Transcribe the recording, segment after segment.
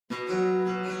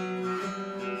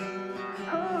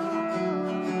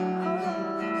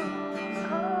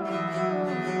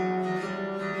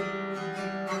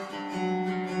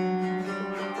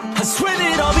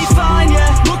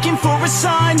for a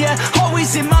sign, yeah.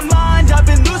 Always in my mind, I've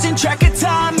been losing track of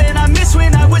time. And I miss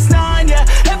when I was 9, yeah.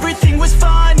 Everything was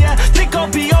fine, yeah. Think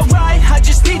I'll be alright, I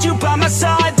just need you by my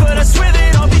side. But I swear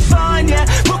that I'll be fine, yeah.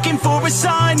 Looking for a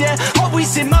sign, yeah.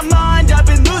 Always in my mind, I've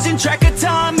been losing track of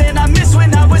time. And I miss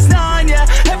when I was 9, yeah.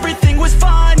 Everything was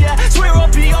fine, yeah. Swear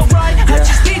I'll be alright, I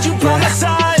just need you by my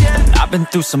side, yeah. I've been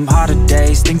through some harder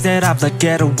days, things that I've let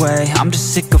get away. I'm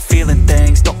just sick of feeling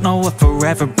things, don't know what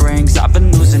forever brings. I've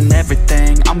been losing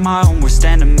everything, I'm my own worst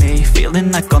enemy.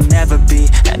 Feeling like I'll never be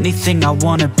anything I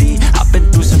wanna be. I've been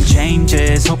through some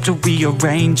changes, hope to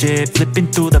rearrange it. Flipping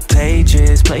through the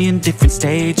pages, playing different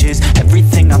stages.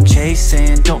 Everything I'm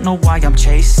chasing, don't know why I'm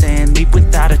chasing. Leave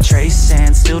without a trace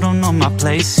and still don't know my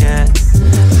place yet.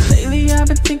 Lately I've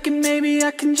been thinking maybe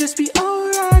I can just be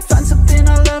alright. Find something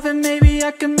I love and maybe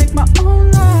I can make my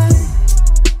own life.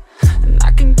 And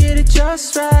I can get it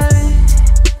just right.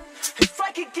 If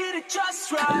I could get it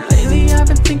just right. Lately I've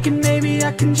been thinking maybe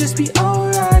I can just be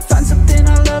alright. Find something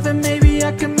I love and maybe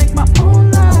I can make my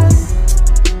own life.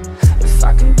 If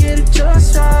I can get it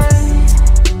just right.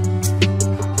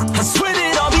 I swear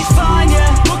that I'll be fine,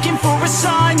 yeah. Looking for a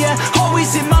sign, yeah.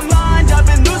 Always in my mind, I've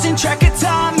been losing track of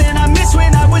time. And I miss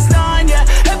when I was 9, yeah.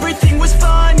 Everything was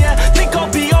fine, yeah. Think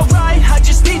I'll be alright, I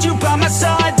just need you by my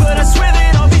side. But I swear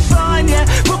that I'll be fine, yeah.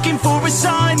 Looking for a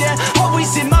sign, yeah.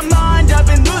 Always in my mind, I've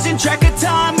been losing track of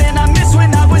time. And I miss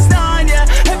when I was 9, yeah.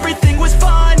 Everything was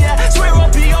fine, yeah. Swear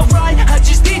I'll be alright, I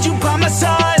just need you by my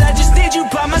side. I just need you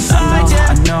by my side,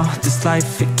 yeah. I know, this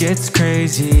life, it gets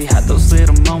crazy. Had those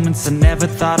little moments I never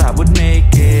thought I would make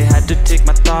it. Had to take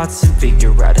my thoughts and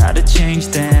figure out how to change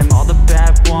them. All the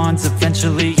bad ones,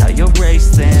 eventually I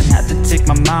erased them. Had to take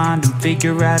my mind and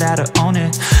figure out how to own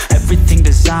it. Everything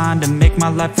designed to make my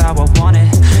life how I want it.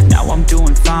 Now I'm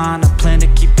doing fine, I plan to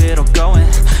keep it all going.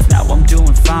 Now I'm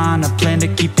doing fine, I plan to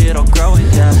keep it all growing,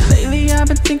 yeah. Lately I've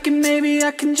been thinking maybe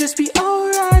I can just be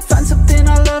alright. Find something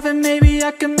I love and maybe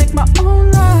I can make my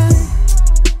own life.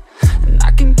 And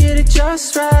I can get it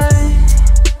just right.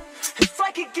 If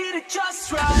I could get it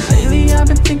just right. Lately I've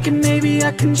been thinking maybe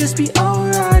I can just be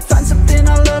alright. Find something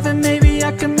I love and maybe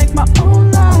I can make my own